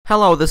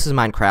Hello, this is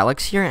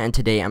Minecraft here, and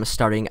today I'm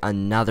starting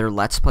another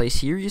Let's Play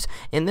series.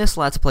 In this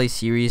Let's Play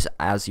series,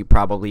 as you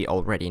probably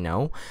already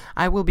know,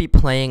 I will be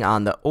playing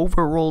on the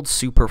Overworld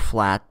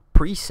Superflat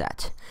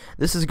preset.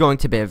 This is going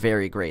to be a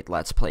very great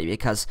Let's Play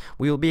because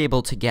we will be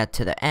able to get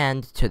to the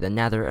end, to the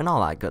nether, and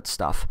all that good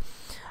stuff.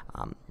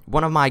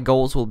 One of my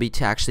goals will be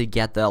to actually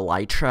get the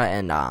elytra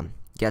and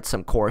get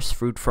some coarse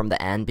fruit from the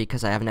end,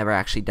 because I have never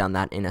actually done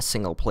that in a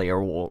single player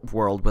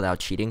world without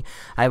cheating.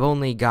 I've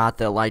only got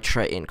the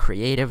elytra in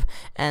creative,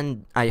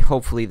 and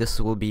hopefully this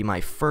will be my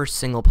first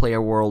single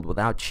player world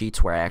without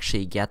cheats where I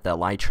actually get the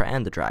elytra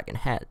and the dragon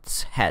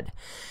head.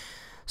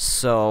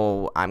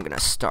 So I'm gonna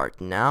start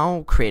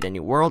now, create a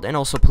new world, and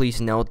also please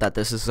note that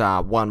this is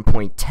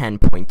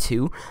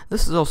 1.10.2.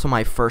 This is also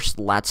my first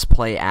Let's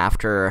Play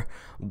after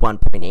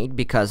 1.8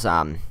 because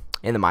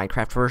in the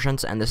Minecraft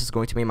versions, and this is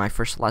going to be my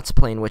first Let's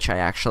Play in which I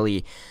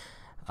actually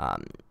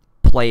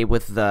play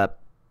with the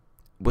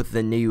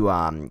new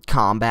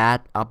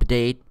combat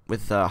update,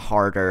 with the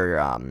harder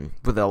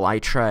with the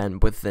elytra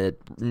and with the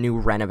new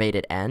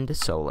renovated end.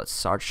 So let's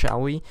start,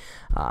 shall we?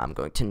 I'm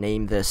going to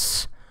name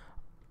this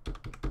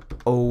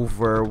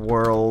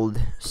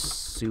Overworld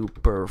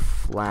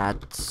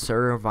Superflat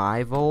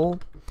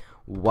Survival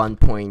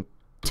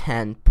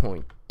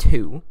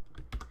 1.10.2.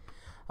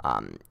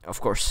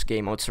 Of course,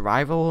 game mode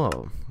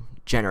survival,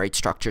 generate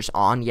structures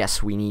on.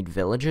 Yes, we need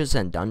villages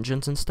and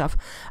dungeons and stuff.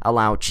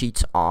 Allow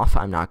cheats off.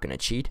 I'm not gonna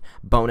cheat.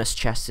 Bonus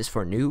chest is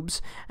for noobs.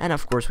 And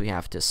of course, we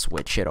have to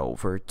switch it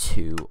over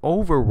to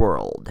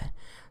Overworld.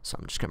 So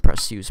I'm just gonna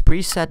press use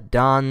preset.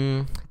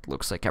 Done.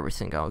 Looks like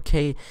everything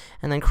okay.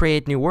 And then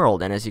create new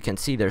world. And as you can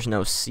see, there's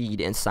no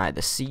seed inside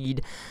the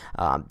seed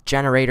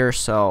generator.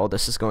 So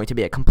this is going to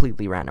be a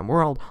completely random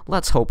world.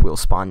 Let's hope we'll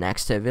spawn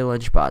next to a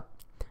village, but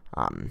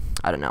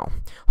I don't know.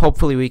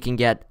 Hopefully we can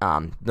get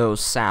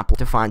those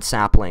to find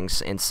saplings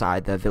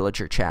inside the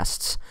villager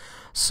chests.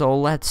 So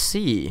let's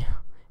see.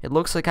 It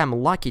looks like I'm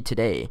lucky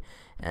today,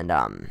 and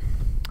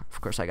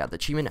of course I got the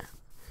achievement.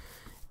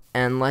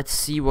 And let's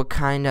see what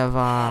kind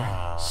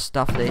of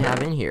stuff they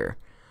have in here.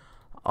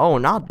 Oh,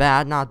 not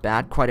bad, not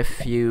bad. Quite a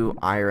few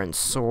iron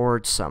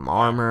swords, some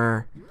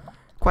armor,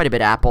 quite a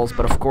bit of apples.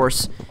 But of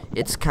course,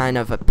 it's kind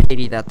of a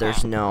pity that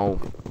there's no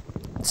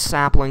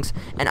saplings,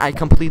 and I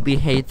completely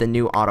hate the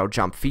new auto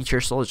jump feature,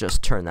 so let's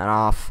just turn that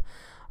off.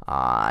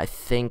 I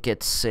think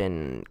it's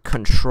in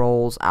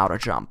controls, auto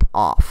jump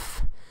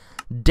off.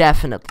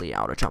 Definitely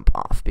auto jump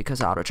off,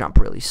 because auto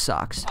jump really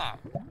sucks.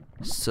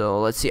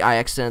 So let's see, I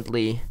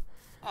accidentally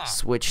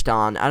switched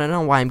on. I don't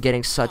know why I'm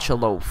getting such a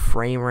low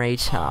frame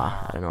rate.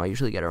 I don't know, I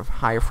usually get a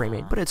higher frame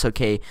rate, but it's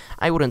okay.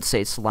 I wouldn't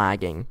say it's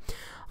lagging.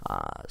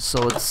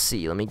 So let's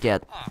see, let me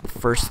get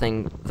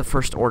the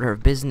first order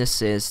of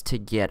business is to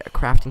get a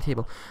crafting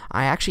table.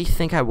 I actually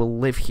think I will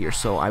live here,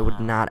 so I would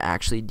not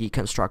actually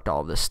deconstruct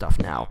all of this stuff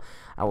now.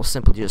 I will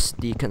simply just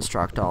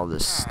deconstruct all of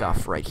this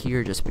stuff right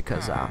here, just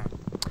because,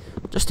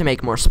 just to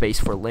make more space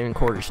for living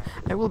quarters.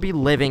 I will be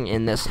living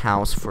in this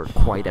house for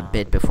quite a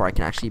bit before I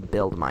can actually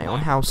build my own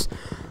house.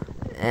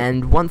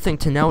 And one thing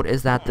to note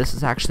is that this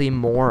is actually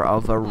more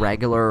of a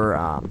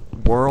regular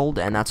world,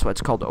 and that's why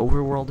it's called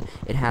Overworld.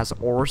 It has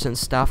ores and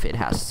stuff. It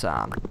has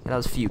a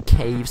few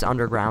caves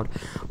underground.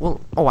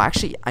 Well, oh,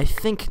 actually, I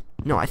think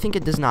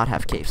it does not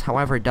have caves.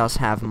 However, it does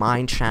have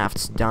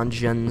mineshafts,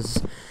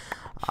 dungeons.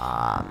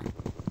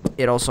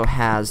 It also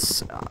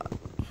has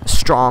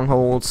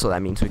strongholds, so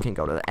that means we can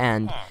go to the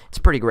end. It's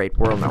a pretty great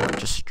world. Now let's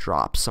just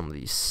drop some of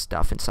these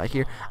stuff inside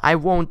here. I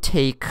will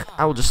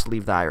just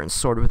leave the iron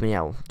sword with me.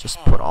 I'll just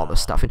put all the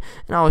stuff in,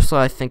 and also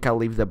I think I'll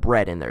leave the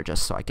bread in there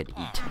just so I could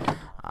eat.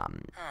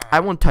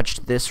 I won't touch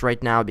this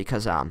right now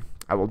because I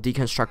will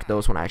deconstruct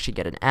those when I actually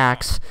get an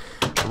axe.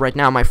 Right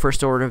now my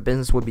first order of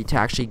business would be to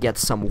actually get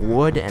some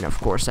wood, and of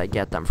course I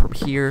get them from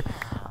here.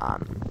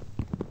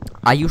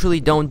 I usually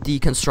don't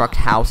deconstruct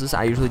houses.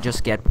 I usually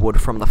just get wood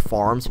from the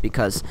farms,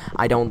 because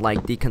I don't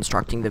like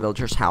deconstructing the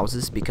villagers'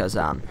 houses, because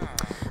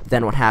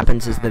then what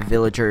happens is the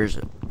villagers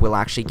will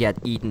actually get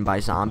eaten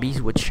by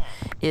zombies, which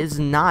is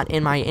not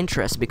in my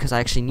interest, because I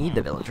actually need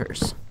the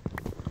villagers.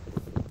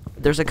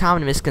 There's a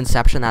common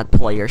misconception that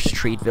players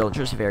treat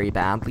villagers very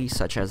badly,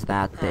 such as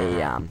that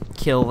they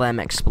kill them,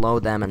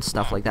 explode them, and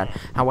stuff like that.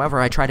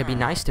 However, I try to be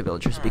nice to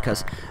villagers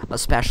because,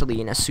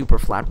 especially in a super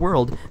flat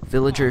world,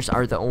 villagers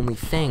are the only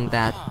thing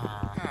that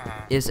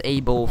is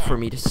able for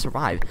me to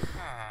survive.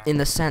 In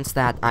the sense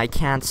that I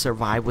can't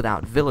survive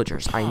without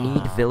villagers. I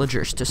need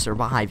villagers to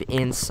survive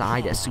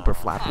inside a super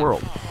flat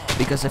world,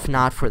 because if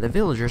not for the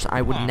villagers,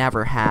 I would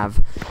never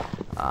have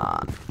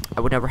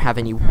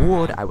any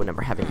wood, I would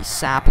never have any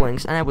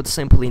saplings, and I would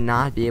simply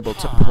not be able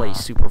to play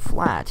super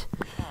flat.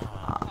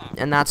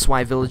 And that's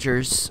why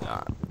villagers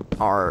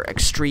are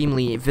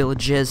extremely useful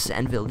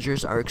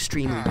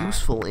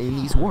in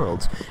these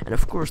worlds. And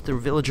of course,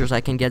 through villagers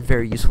I can get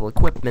very useful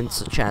equipment,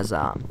 such as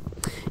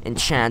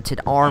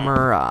enchanted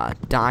armor,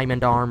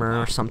 diamond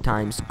armor,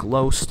 sometimes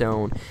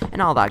glowstone,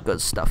 and all that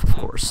good stuff, of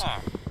course.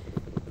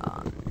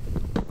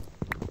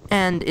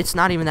 And it's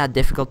not even that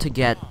difficult to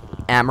get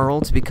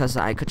emeralds because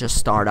I could just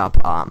start up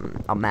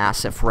a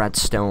massive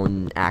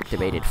redstone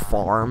activated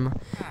farm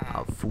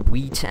of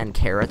wheat and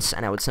carrots,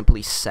 and I would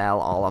simply sell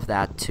all of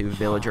that to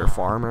villager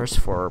farmers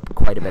for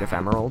quite a bit of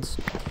emeralds.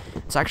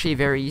 It's actually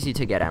very easy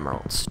to get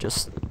emeralds.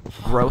 Just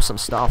grow some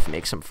stuff,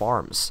 make some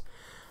farms.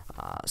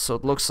 So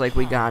it looks like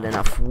we got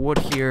enough wood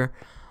here.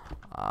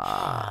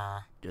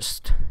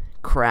 Just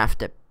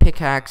craft a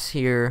pickaxe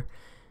here.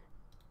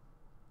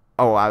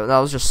 Oh, that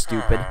was just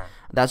stupid.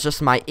 That's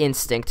just my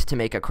instinct to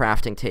make a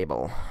crafting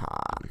table.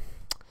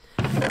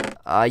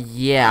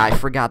 Yeah, I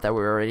forgot that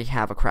we already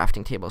have a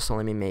crafting table, so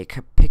let me make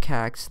a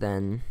pickaxe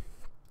then.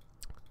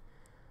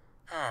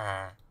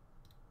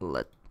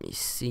 Let me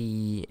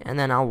see, and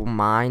then I'll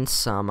mine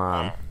some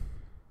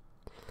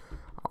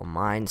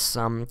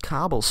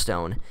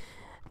cobblestone.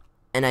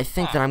 And I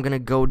think that I'm gonna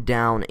go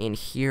down in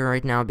here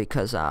right now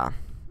because, oh,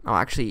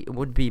 actually, it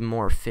would be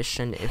more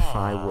efficient if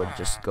I would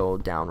just go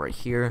down right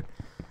here.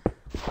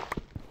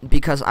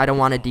 Because I don't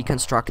want to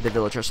deconstruct the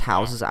villagers'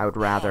 houses, I would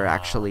rather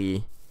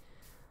actually...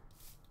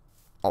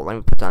 Oh, let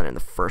me put that in the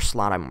first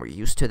slot, I'm more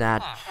used to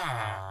that.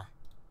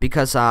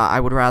 Because I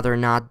would rather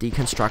not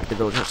deconstruct the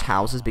villagers'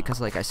 houses, because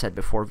like I said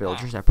before,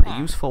 villagers are pretty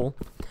useful.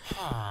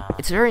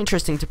 It's very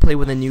interesting to play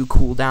with a new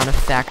cooldown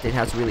effect. It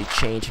has really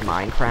changed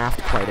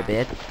Minecraft quite a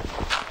bit.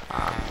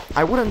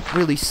 I wouldn't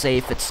really say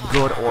if it's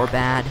good or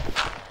bad.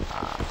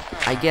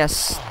 I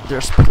guess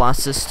there's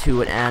pluses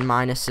to it and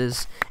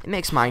minuses. It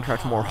makes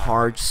Minecraft more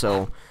hard,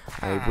 so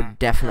I would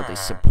definitely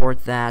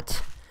support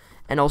that.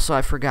 And also,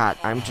 I forgot,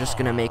 I'm just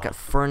gonna make a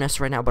furnace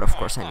right now, but of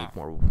course I need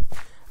more,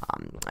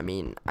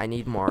 I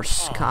need more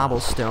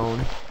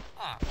cobblestone.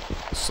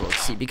 So let's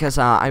see, because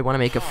I want to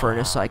make a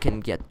furnace so I can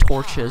get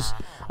torches.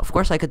 Of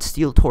course I could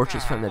steal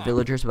torches from the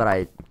villagers, but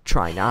I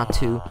try not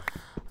to.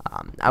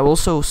 I will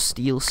also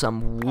steal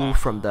some wool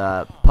from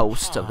the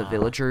posts of the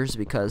villagers,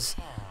 because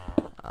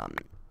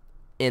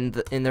in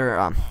their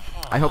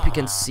I hope you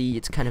can see,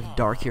 it's kind of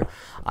dark here.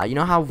 You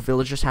know how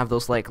villagers have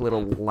those like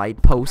little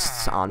light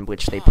posts on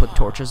which they put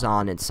torches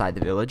on inside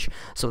the village?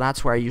 So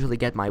that's where I usually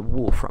get my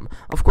wool from.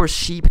 Of course,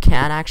 sheep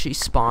can actually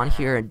spawn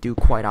here and do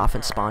quite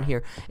often spawn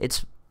here.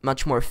 It's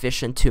much more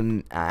efficient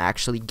to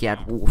actually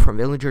get wool from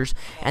villagers.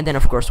 And then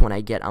of course when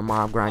I get a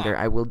mob grinder,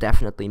 I will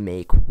definitely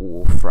make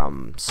wool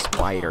from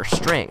spider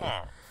string.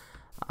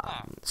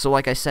 So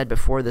like I said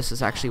before, this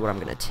is actually what I'm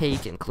going to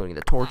take, including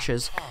the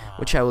torches,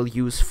 which I will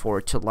use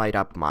to light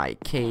up my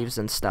caves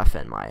and stuff,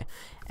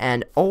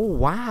 and oh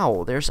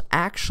wow, there is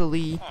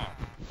actually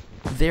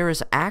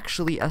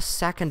a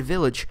second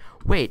village.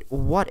 Wait,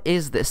 what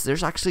is this?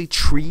 There's actually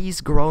trees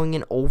growing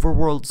in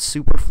Overworld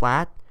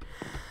Superflat.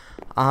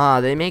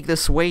 They make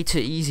this way too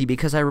easy,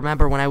 because I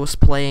remember when I was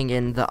playing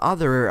in the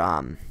other,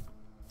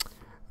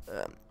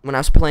 when I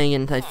was playing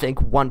in, I think,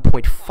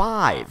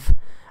 1.5,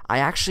 I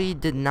actually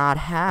did not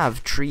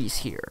have trees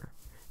here,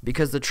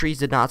 because the trees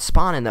did not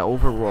spawn in the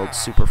Overworld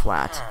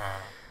Superflat,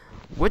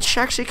 which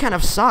actually kind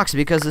of sucks,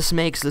 because this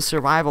makes the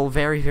survival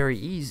very, very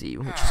easy,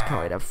 which is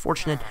quite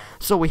unfortunate.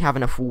 So we have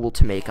enough wool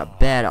to make a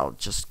bed. I'll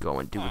just go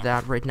and do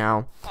that right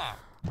now.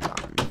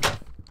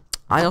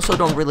 I also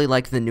don't really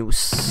like the new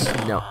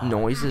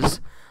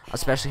noises,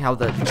 especially how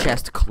the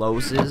chest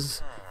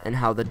closes and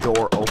how the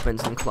door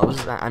opens and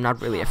closes. I'm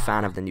not really a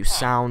fan of the new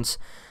sounds.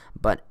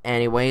 But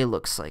anyway,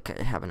 looks like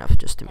I have enough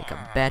just to make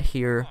a bed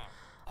here.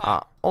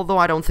 Although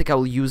I don't think I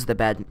will use the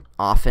bed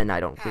often. I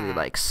don't really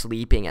like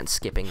sleeping and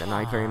skipping the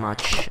night very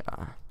much.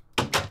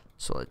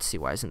 So let's see,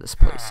 why isn't this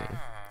placing?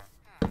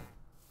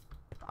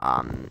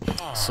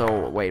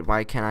 So wait,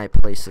 why can't I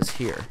place this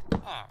here?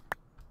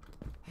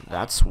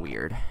 That's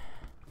weird.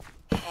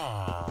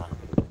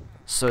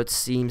 So it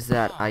seems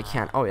that I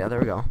can't. Oh yeah, there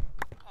we go.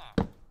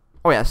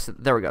 Oh yes,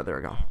 there we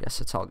go. Yes,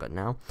 it's all good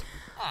now.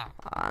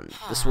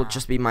 This will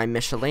just be my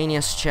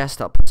miscellaneous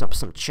chest. I'll put up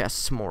some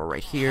chests more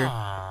right here.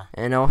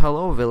 And oh,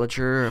 hello,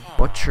 villager,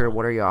 butcher,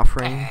 what are you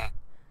offering?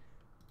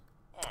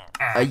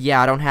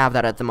 Yeah, I don't have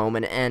that at the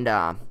moment, and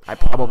I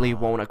probably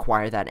won't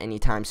acquire that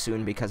anytime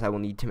soon, because I will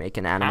need to make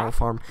an animal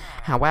farm.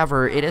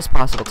 However, it is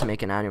possible to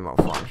make an animal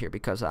farm here,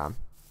 because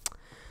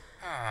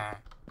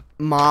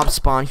mobs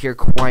spawn here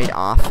quite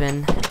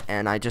often,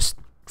 and I just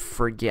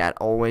forget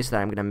always that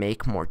I'm gonna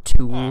make more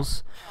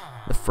tools.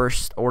 The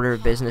first order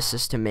of business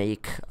is to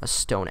make a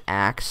stone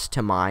axe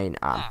to mine,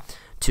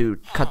 to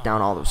cut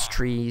down all those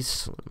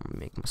trees. Let me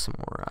make some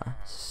more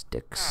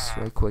sticks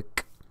real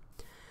quick.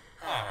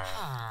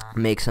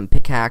 Make some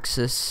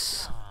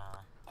pickaxes.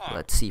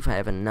 Let's see if I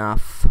have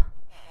enough.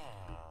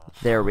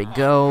 There we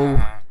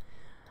go.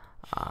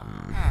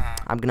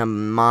 I'm gonna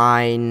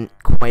mine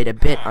quite a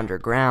bit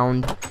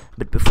underground,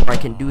 but before I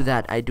can do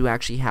that, I do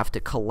actually have to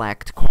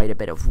collect quite a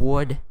bit of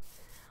wood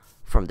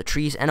from the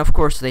trees. And of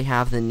course they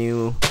have the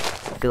new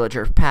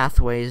villager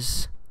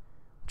pathways,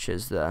 which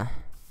is the...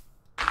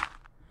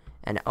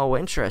 And oh,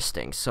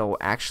 interesting. So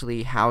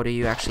actually, how do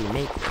you actually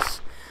make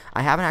this?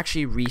 I haven't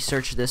actually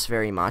researched this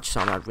very much, so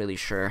I'm not really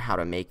sure how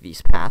to make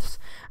these paths.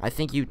 I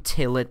think you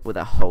till it with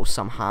a hoe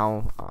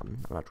somehow.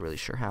 I'm not really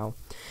sure how.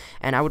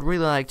 And I would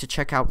really like to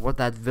check out what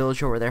that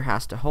village over there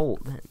has to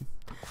hold.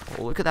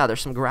 Oh, look at that,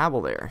 there's some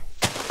gravel there.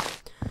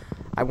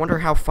 I wonder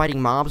how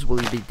fighting mobs will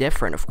be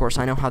different. Of course,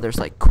 I know how there's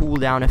like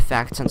cooldown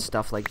effects and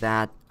stuff like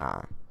that.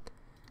 Oh,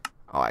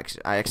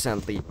 I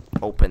accidentally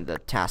opened the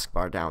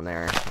taskbar down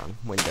there on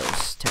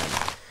Windows 10.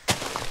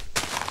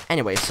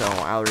 Anyway, so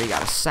I already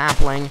got a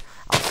sapling.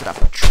 I'll set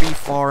up a tree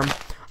farm.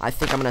 I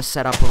think I'm going to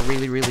set up a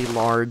really, really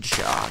large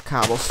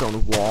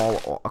cobblestone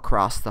wall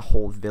across the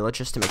whole village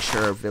just to make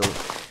sure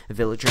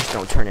villagers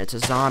don't turn into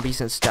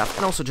zombies and stuff,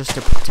 and also just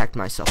to protect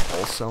myself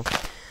also.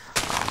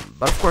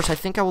 But of course, I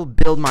think I will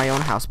build my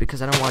own house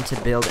because I don't want to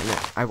build in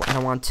I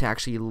don't want to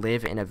actually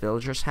live in a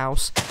villager's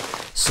house.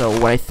 So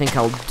what I think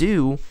I'll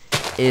do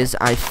is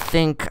I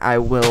think I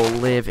will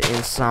live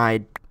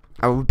inside.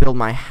 I will build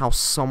my house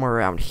somewhere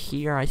around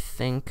here, I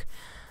think.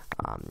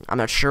 I'm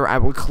not sure. I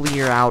will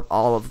clear out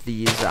all of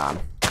these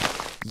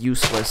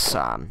useless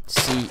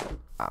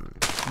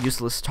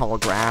useless tall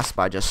grass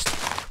by just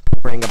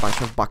pouring a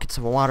bunch of buckets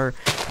of water.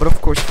 But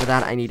of course, for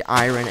that I need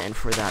iron, and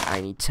for that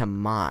I need to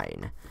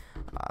mine.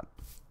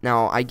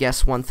 Now, I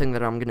guess one thing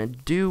that I'm gonna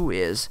do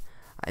is,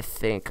 I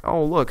think,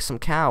 oh look, some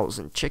cows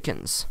and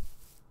chickens.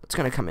 That's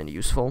gonna come in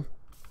useful.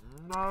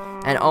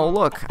 And oh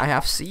look, I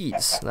have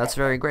seeds. That's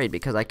very great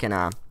because I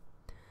can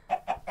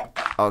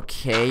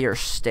okay, you're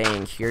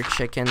staying here,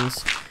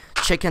 chickens.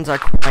 Chickens are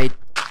quite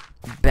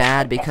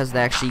bad because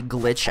they actually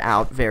glitch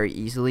out very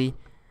easily.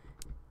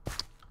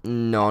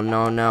 No.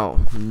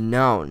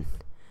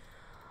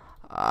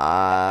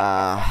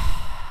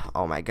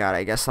 Oh my god,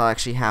 I guess I'll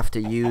actually have to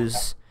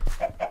use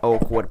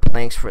oak wood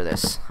planks for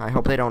this. I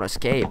hope they don't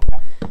escape.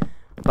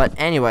 But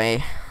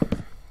anyway,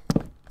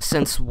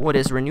 since wood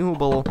is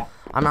renewable,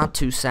 I'm not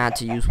too sad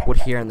to use wood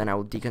here, and then I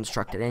will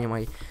deconstruct it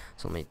anyway.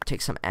 So let me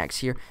take some eggs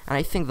here. And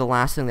I think the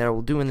last thing that I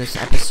will do in this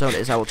episode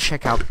is I will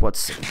check out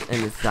what's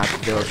in that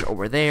village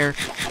over there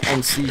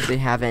and see if they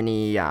have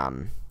any,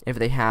 if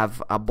they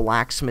have a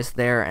blacksmith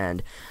there,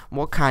 and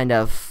what kind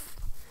of,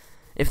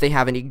 if they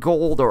have any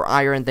gold or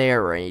iron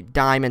there, or any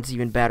diamonds,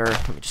 even better.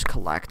 Let me just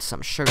collect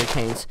some sugar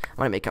canes. I'm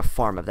going to make a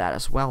farm of that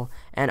as well.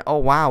 And oh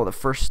wow, the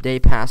first day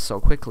passed so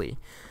quickly.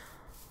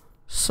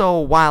 So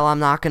while I'm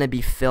not going to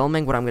be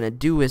filming, what I'm going to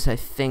do is I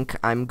think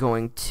I'm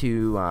going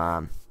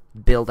to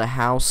build a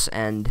house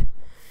and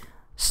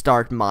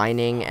start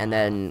mining, and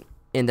then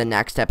in the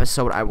next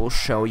episode I will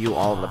show you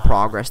all of the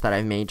progress that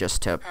I've made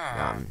just to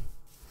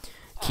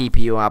keep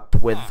you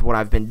up with what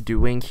I've been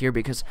doing here,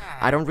 because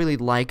I don't really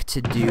like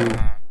to do...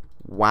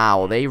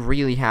 Wow, they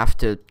really have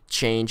to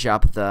change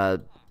up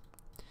the...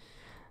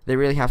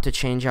 way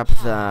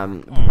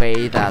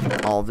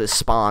that all this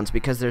spawns,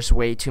 because there's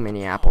way too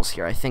many apples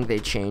here. I think they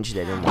changed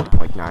it in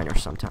 1.9 or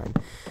sometime.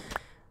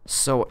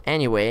 So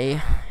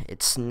anyway,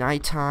 it's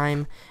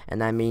nighttime,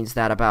 and that means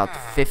that about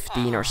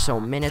 15 or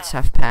so minutes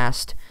have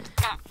passed,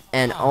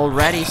 and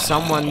already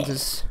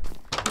someone's...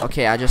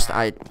 Okay,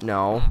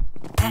 no,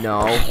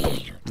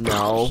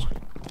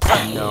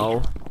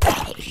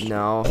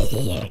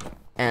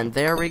 and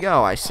there we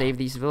go. I saved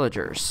these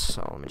villagers.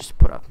 So let me just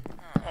put up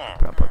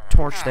a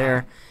torch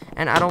there.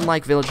 And I don't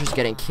like villagers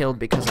getting killed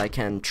because I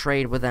can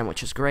trade with them,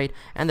 which is great.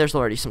 And there's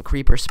already some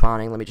creepers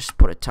spawning. Let me just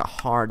put it to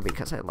hard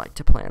because I like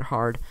to play it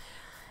hard.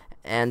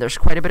 And there's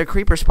quite a bit of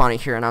creeper spawning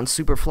here, and on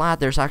Superflat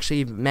there's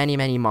actually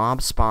many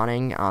mobs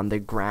spawning on the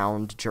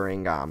ground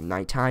during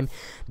nighttime,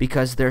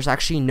 because there's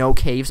actually no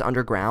caves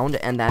underground,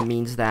 and that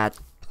means that,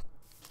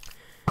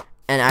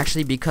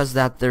 because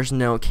there's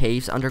no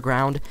caves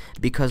underground,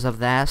 because of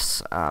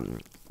this,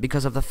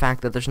 because of the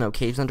fact that there's no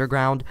caves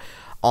underground,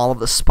 all of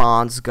the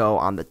spawns go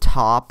on the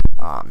top,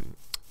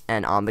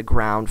 and on the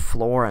ground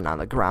floor, and on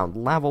the ground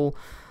level.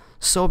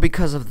 So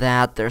because of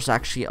that, there's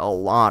actually a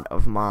lot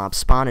of mob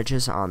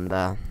spawnages on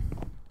the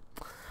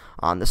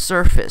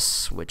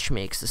surface, which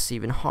makes this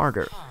even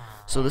harder.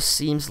 So this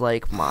seems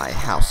like my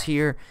house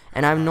here,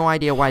 and I have no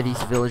idea why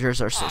these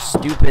villagers are so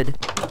stupid.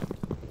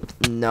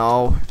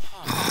 No,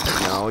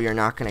 you're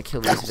not gonna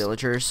kill these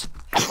villagers.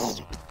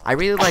 I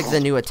really like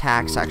the new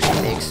attacks,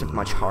 actually makes it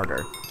much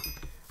harder.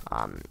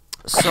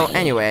 So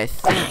anyway, I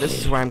think this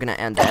is where I'm gonna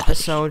end the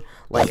episode.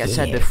 Like I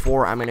said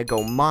before, I'm gonna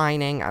go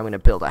mining, I'm gonna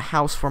build a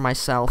house for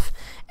myself,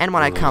 and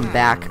when I come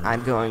back,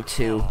 I'm going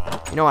to...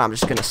 You know what, I'm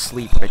just gonna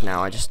sleep right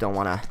now, I just don't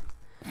wanna...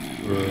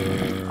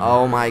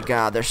 Oh my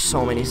god, there's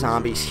so many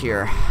zombies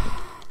here.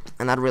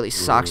 And that really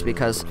sucks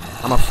because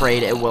I'm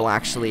afraid it will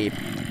actually...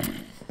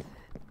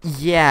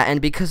 Yeah,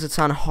 and because it's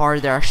on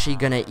hard, they're actually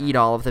gonna eat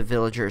all of the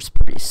villagers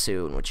pretty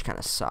soon, which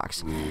kinda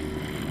sucks.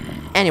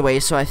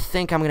 Anyway, so I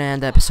think I'm gonna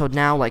end the episode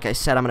now. Like I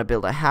said, I'm gonna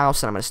build a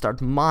house, and I'm gonna start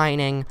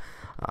mining.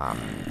 I'm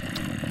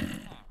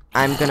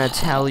gonna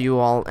tell you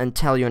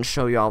and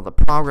show you all the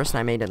progress that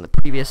I made in the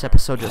previous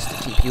episode, just to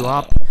keep you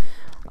up.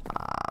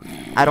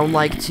 I don't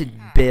like to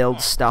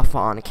build stuff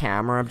on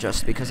camera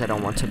just because I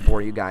don't want to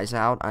bore you guys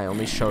out. I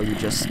only show you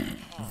just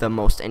the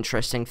most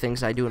interesting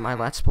things I do in my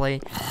Let's Play.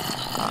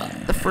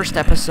 The first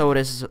episode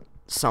is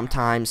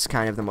sometimes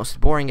kind of the most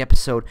boring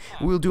episode.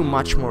 We'll do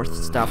much more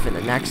stuff in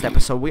the next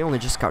episode. We only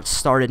just got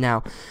started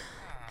now.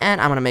 And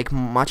I'm gonna make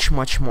much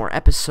more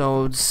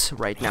episodes.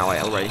 Right now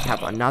I already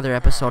have another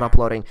episode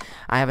uploading.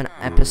 I have an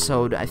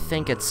episode, I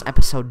think it's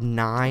episode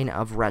 9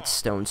 of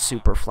Redstone Ready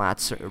Superflat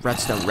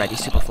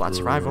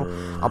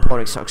Survival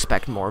uploading, so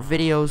expect more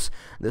videos.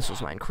 This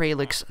was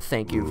Minecraft-Overworld.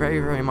 Thank you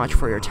very much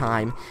for your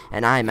time,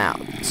 and I'm out.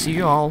 See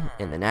you all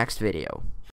in the next video.